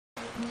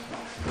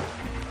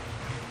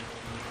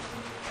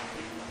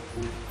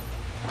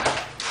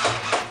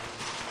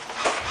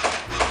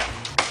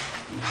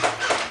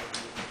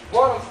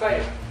Вон он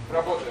стоит,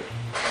 работает.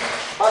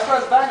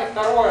 Большое здание,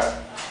 второе,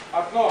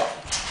 окно,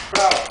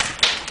 справа.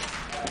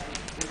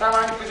 И там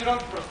они по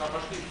зеленке просто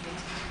обошли.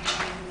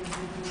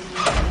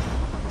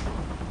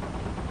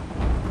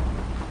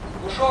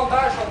 Ушел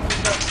дальше, он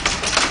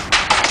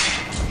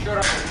еще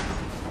работает.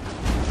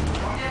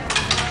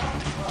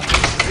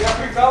 Я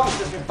прикалываюсь,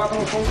 если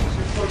потом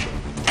полностью сколько.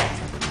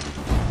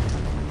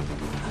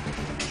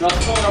 Что,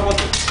 кто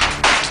работает?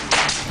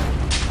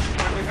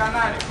 На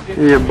канале.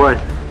 Ебать.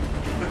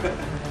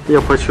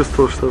 Я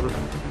почувствовал что-то.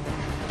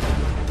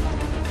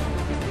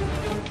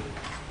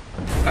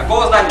 С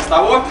какого здания? С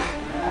того?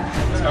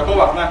 С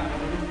какого окна?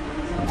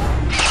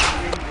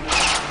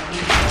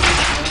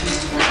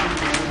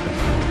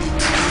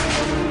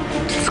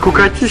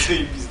 Скукотища.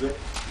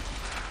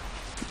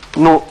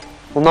 Ну,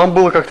 нам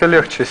было как-то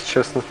легче, если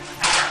честно.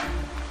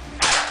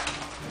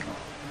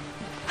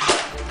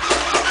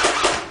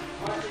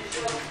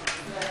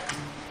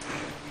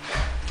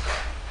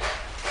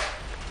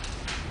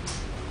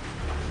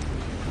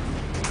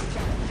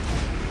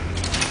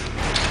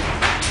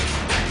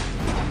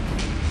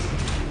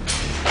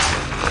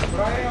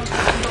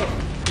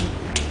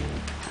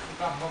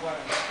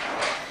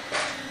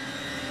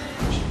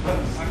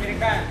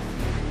 Американец.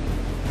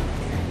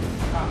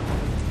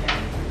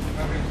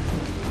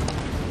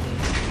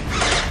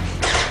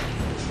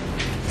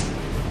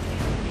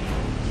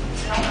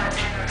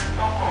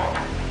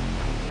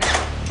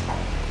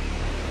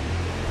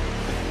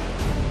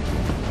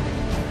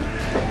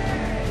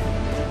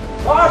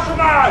 Вашу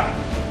мать!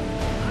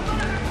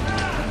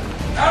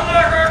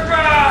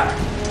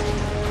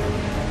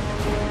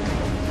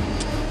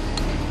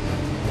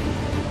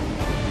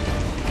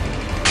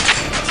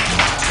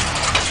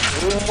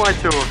 Ну,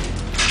 мать его.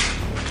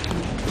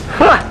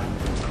 Ха!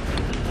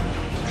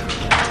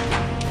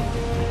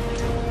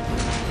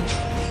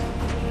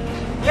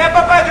 Не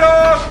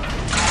попадешь!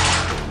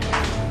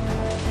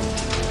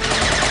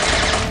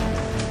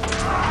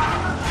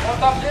 Он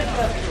там дверь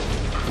разбил.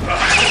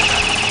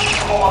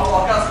 Какого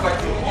облака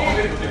схватил?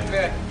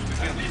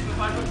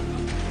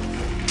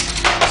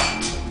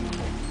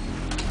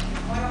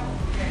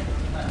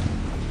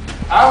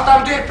 А он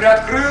там дверь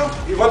приоткрыл,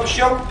 и вот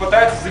еще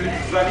пытается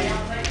залить.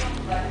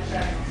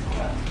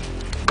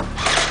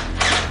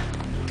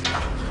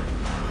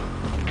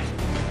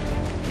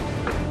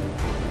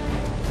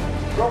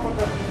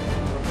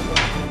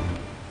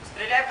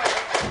 Стреляй,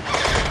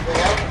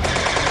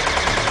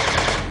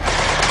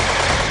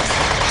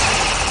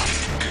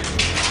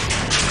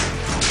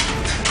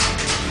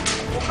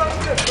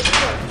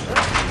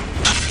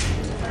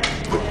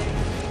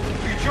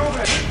 Ты чё,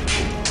 блядь?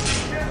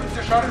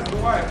 Все шары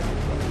сдувают.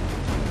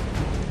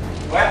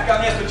 Хватит ко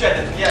мне стучать,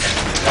 это не я.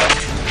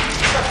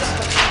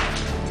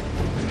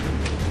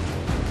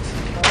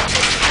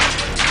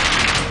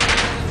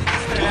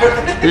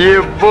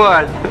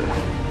 Ебать.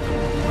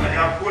 Они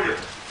обходят.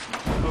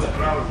 Кто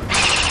справа?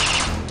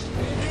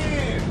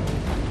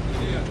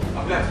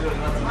 А, блядь, Сережа,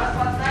 надо.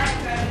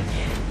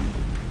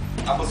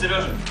 А по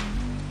Сереже?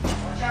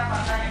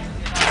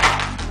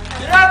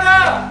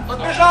 Серега!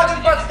 Подбежал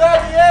один под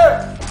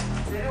здание!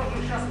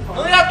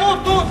 Ну я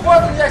тут,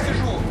 вот я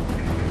сижу.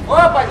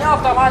 О, поднял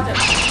автоматик.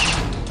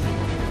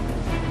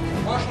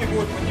 Может, не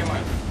будет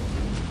поднимать.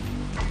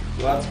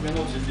 20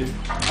 минут сидит.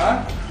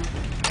 А?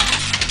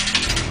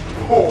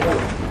 Он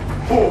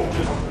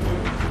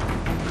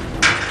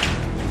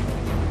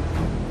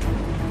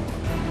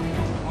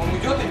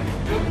уйдет или не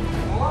уйдет?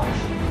 Ну ладно.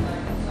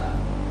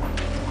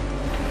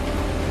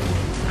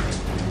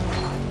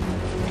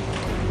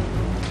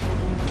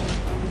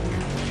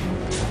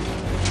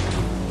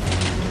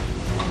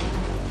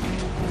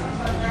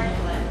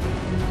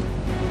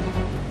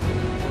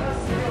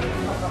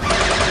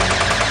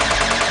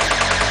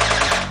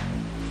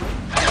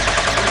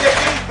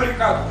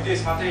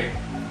 Здесь, смотри,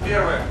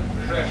 первое,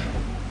 ближайшее.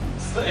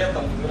 Стоят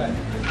там, выбирай.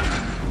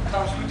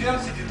 Там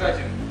студент сидит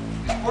один,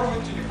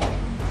 использует телефон.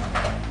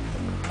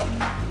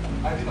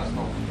 Один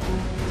остался.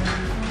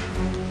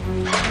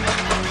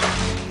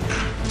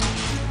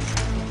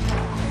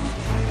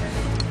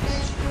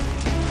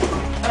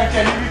 А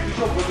тебя не видно,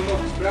 что в эту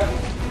ногу спрятал.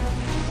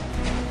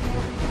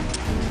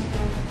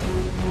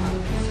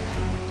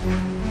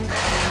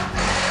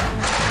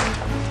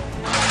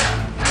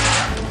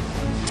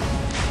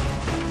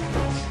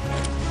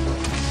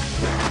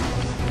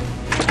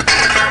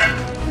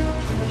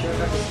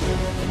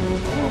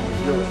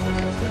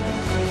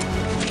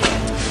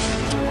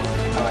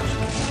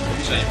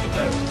 Решение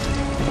пытаются.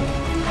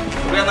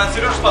 Бля, надо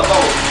Сережу с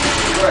подвала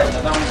убирать, а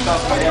там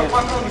сейчас появится.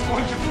 Патроны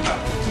кончатся.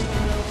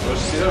 Потому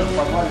что Сережа в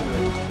подвале,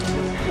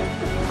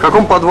 блядь. В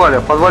каком подвале?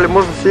 В подвале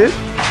можно сидеть?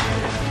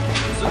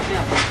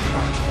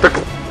 Так,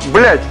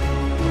 блядь.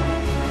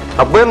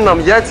 А Бен нам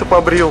яйца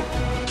побрил.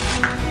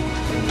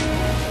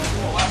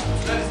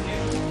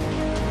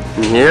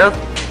 Нет.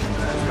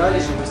 Сказали,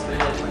 что мы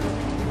стрелять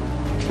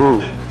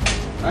будем.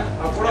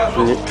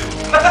 Аккуратно. Не.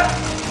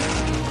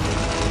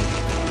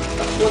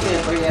 Удобно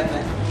и приятно.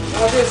 Ну,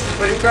 вот если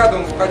баррикаду,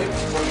 он выходит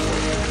потихоньку.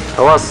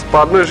 А у вас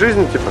по одной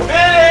жизни, типа?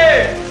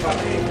 Убили!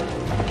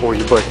 Ой,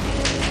 ебать.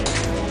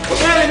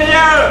 Убили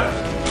меня!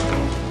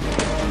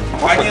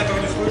 Они этого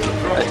не слышат,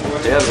 громко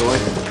говорят. Я живой.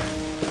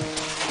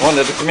 Вон,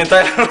 это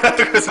комментарий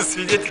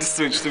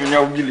засвидетельствует, что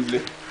меня убили,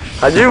 блядь.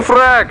 Один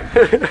фраг!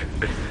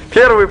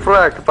 Первый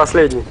фраг и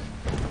последний.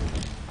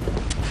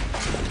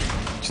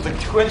 Что так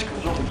тихонечко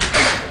в жопу?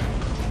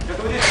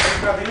 Это вот здесь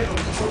баррикады нет, он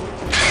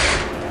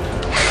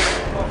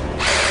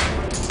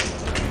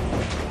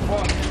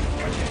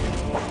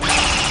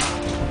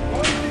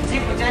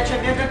Тип, у тебя что,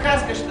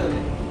 мега-каска, что ли?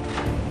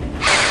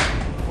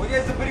 вот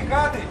здесь за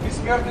баррикадой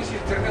бессмертный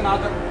сидит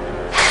терминатор.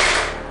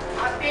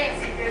 От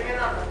пенсии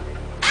терминатор.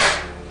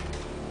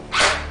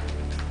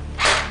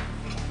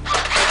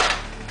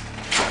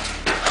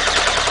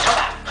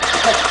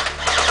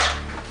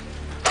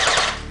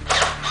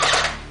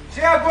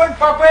 Все огонь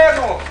по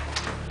Бену!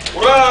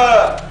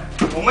 Ура!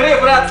 Умри,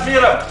 брат, с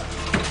миром!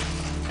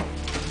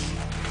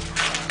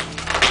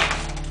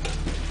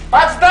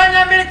 Под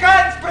здание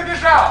американец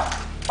пробежал!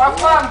 По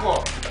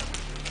флангу!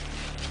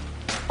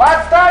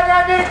 Под здание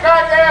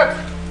американец!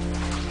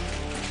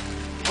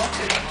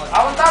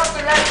 А вон там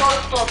стреляет тоже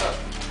кто-то.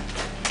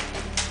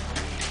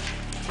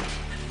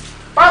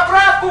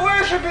 Поправку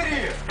выше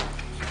бери!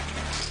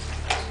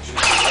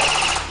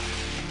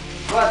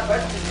 Влад,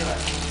 бачишь, что делать?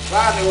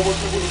 Ладно, его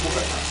больше не буду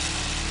пугать.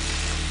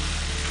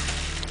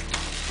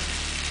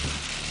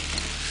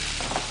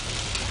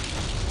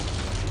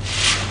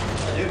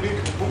 Один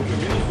бик, пункт,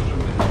 минус уже,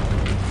 блядь.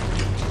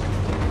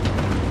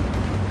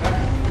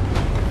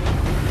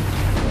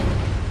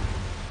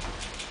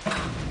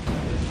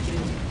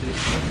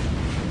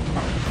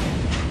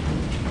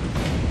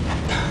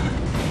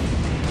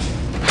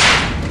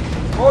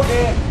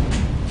 Окей.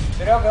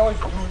 Серега, ось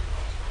дуй.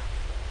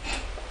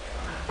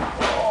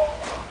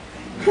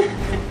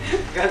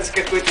 Гадость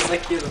какой-то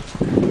закинул.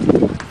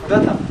 Куда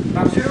там?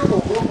 Там Серега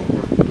угрохнул.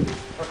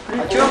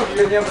 А чё он к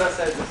мне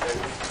бросает за собой?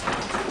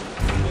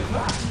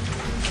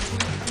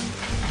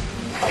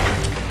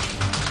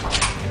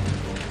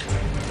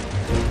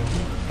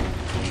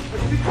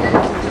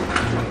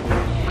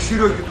 К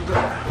Сереге туда.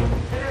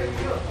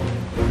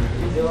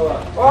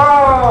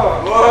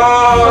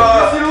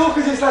 О!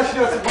 Серега здесь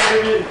начнется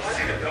более-менее.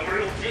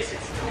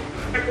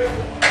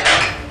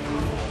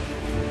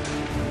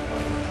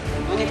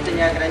 У них-то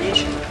не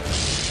ограничено.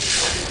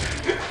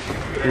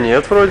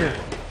 Нет, вроде.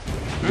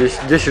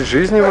 10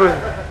 жизней вроде.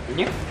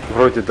 Нет?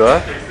 Вроде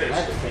да.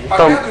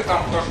 Поглядывай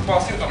там, потому что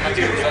ползи, там на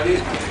дерево залезь.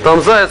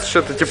 Там заяц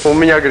что-то типа у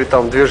меня, говорит,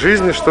 там 2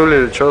 жизни, что ли,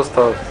 или что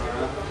осталось.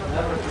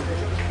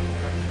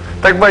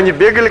 Так бы они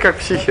бегали, как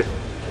психи.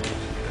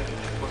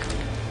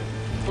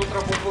 Тут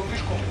работал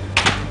дышку.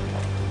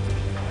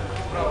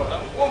 Право, да?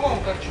 О, вон,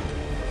 короче.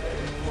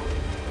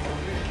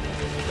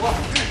 О,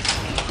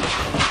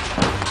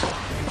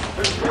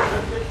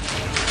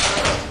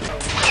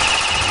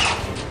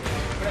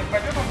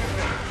 пойдет он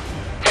быстрее?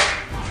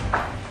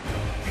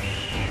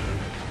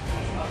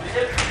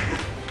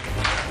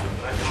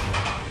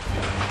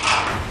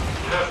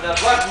 Я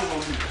флаг буду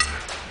убить.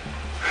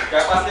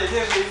 Как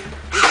последняя жизнь.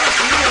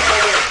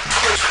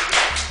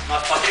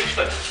 Нас по 3,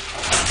 что ли?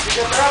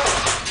 Видеооператор?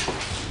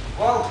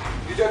 Вал,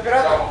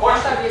 видеооператор?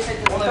 Вон там есть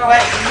один Вон злой там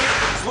парень.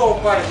 злого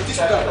парень, иди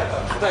сюда.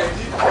 Сюда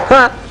иди.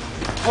 Ха!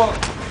 Вон,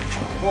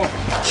 вон,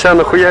 Ща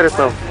нахуярит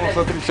нам. вон,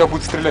 смотри, сейчас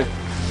будет стрелять.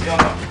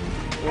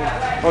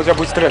 Он сейчас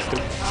будет стрелять.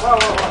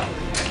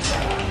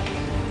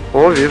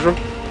 О, вижу.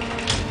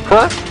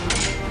 Ха!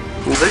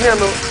 Да не,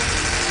 ну...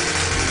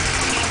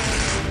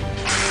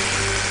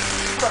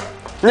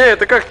 Не,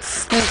 это как-то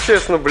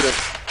нечестно, блин.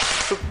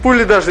 Тут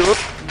пули даже, вот...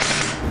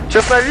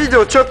 Сейчас на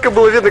видео четко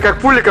было видно, как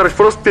пули, короче,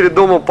 просто перед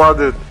домом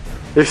падают.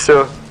 И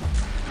все.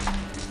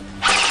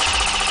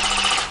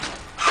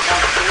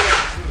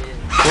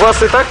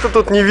 Вас и так-то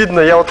тут не видно,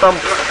 я вот там...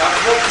 Там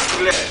сбоку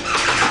стреляет.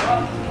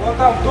 Вон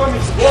там в доме.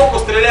 Сбоку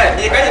стреляет.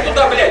 Не гони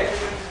туда, блядь.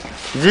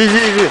 Иди.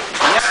 Меня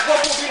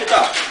сбоку убили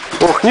там.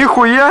 Ох,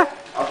 нихуя!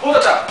 Откуда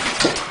там?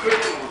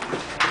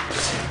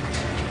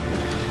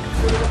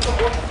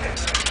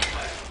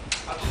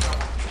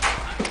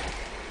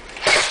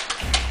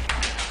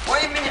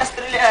 Ой, меня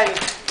стреляли.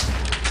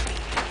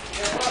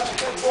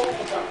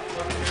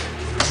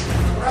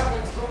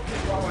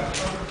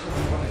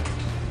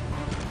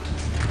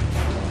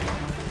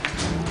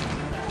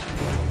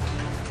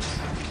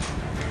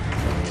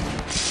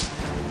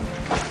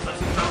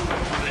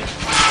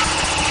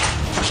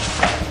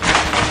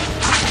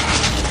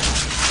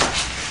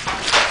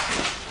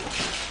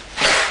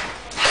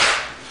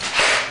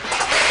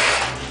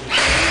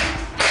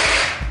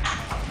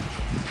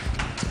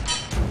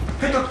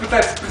 Ты тут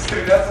пытаешься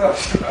пристреляться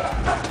вообще.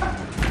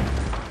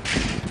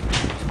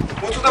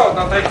 Вот сюда вот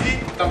надо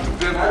отойти, там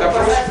ты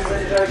допрос.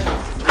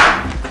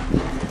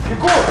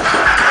 Якут!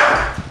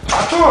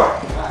 Артур!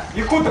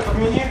 Якута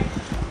подмени!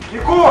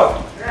 Якут!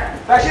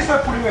 Тащи свой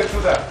пулемет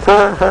сюда!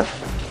 Ха-ха.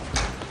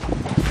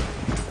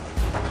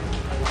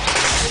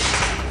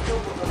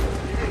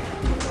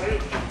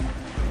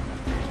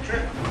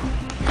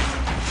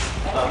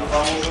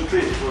 там уже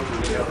ты.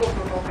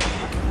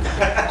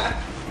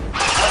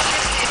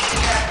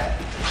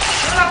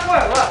 Что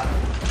такое, Влад?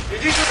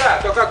 Иди сюда,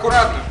 только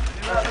аккуратно.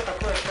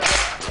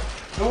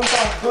 Да он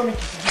там в домике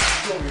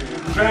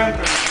сидит.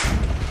 Джентельмен.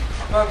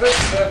 Надо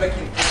сюда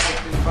докинуть,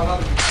 не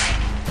понадобится.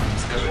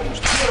 Скажи ему,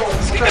 что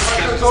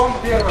Первый дом,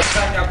 первый,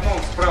 стань окном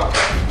справа.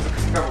 За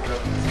косяка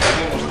выглядит.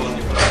 скажи ему, что он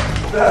не прав.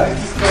 Да, и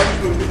ты скажешь,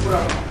 что он не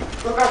прав.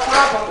 Только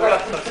аккуратно, он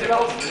так не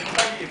стрелял.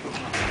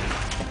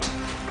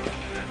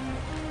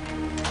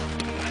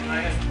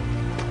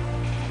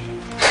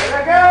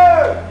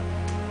 Дорогой!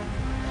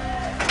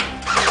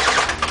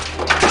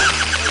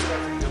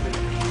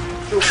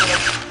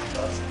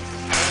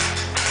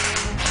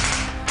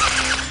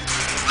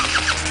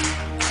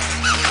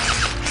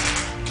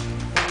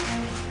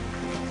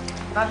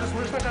 Даже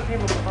слышно, как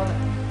мимо попадает.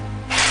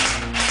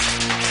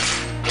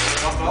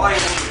 На ствола его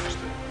выйдешь,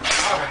 что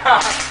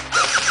ли?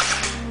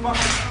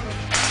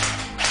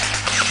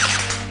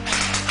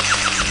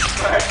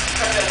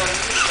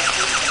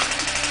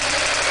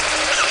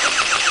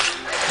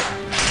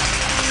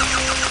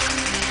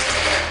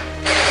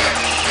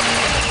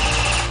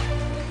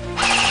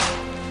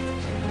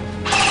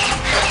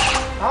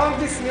 А он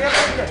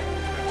бессмертный, блядь.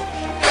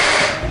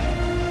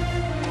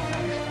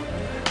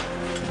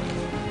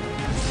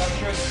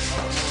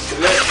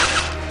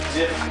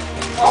 Где?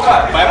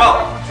 Опа,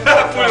 поймал.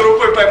 Пулю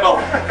рукой поймал.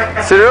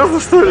 Серьезно,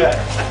 что ли?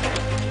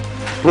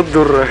 Вот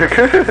дурак.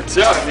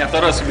 Все, у меня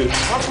второй сбил.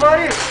 Вот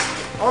смотри,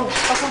 он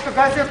какую-то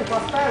газету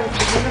поставил, и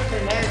в него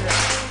стреляет.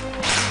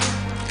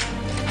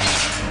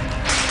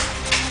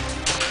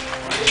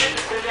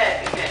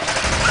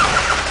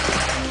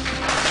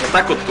 Вот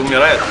так вот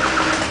умирает.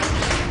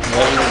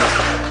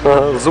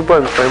 Ага,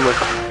 зубами поймать.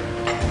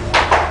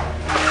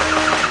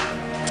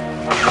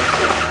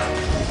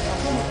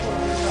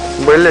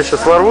 Бля,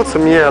 сейчас ворвутся,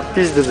 меня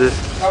отпиздят здесь.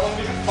 Там он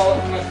бежит в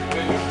палатку, Настя,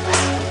 придешь.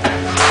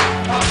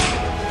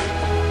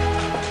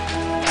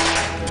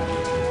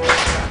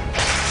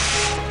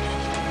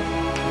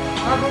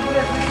 Надо,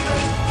 блядь,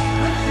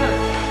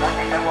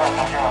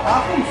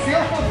 а ты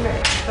сел тут,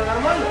 блядь? Это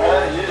нормально?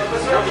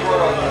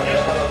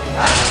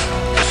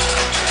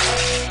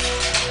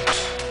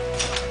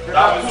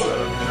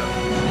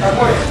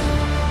 Какой?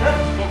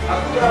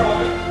 Откуда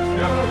работает?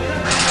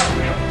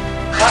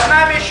 Под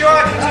нами еще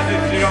один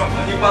сидит, Серега.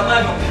 Не под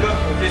нами, он вперед,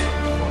 вот здесь.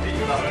 Вот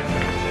видите, там.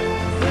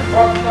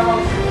 Вот там он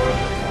сидит.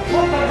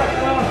 Вот тогда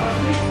крава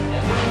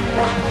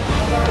пошли.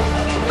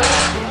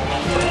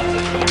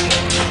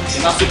 И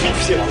нас убить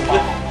всех.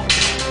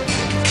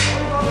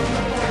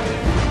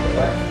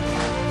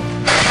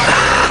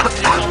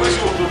 Не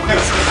вышел, тут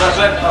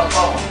зажать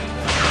попал.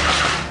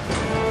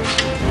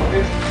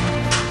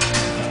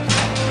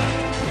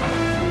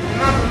 Не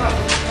надо,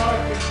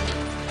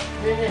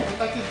 не-не, вот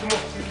таких дымов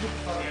пизду.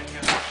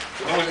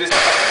 Ты думаешь, здесь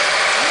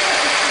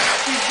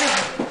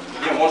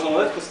не, можно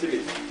вот это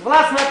постелить?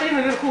 Влад, смотри,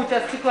 наверху у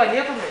тебя стекла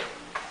нету, блядь?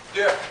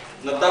 Где?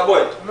 Над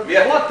тобой. Ну,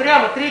 Вверх. вот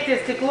прямо, третье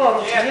стекло,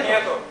 оно Нет, нету.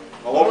 нету.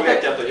 О, Ну,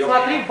 блядь, так это ёб.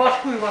 смотри, в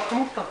башку и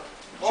воткнут там.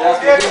 Сейчас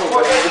Вот это, я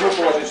вот это. думаю,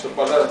 положить, чтобы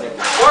пожара не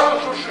было. Вот он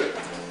шуршит.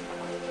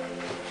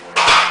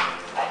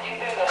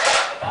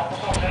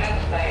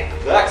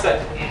 Да,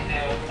 кстати.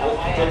 Вот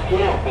тут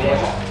курил,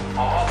 положи.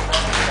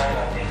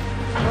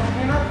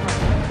 Не надо.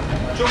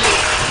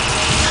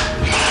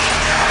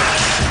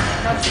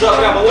 Сюда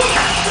прямо ложишь,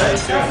 да, и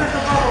все. Сейчас это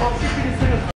баба вообще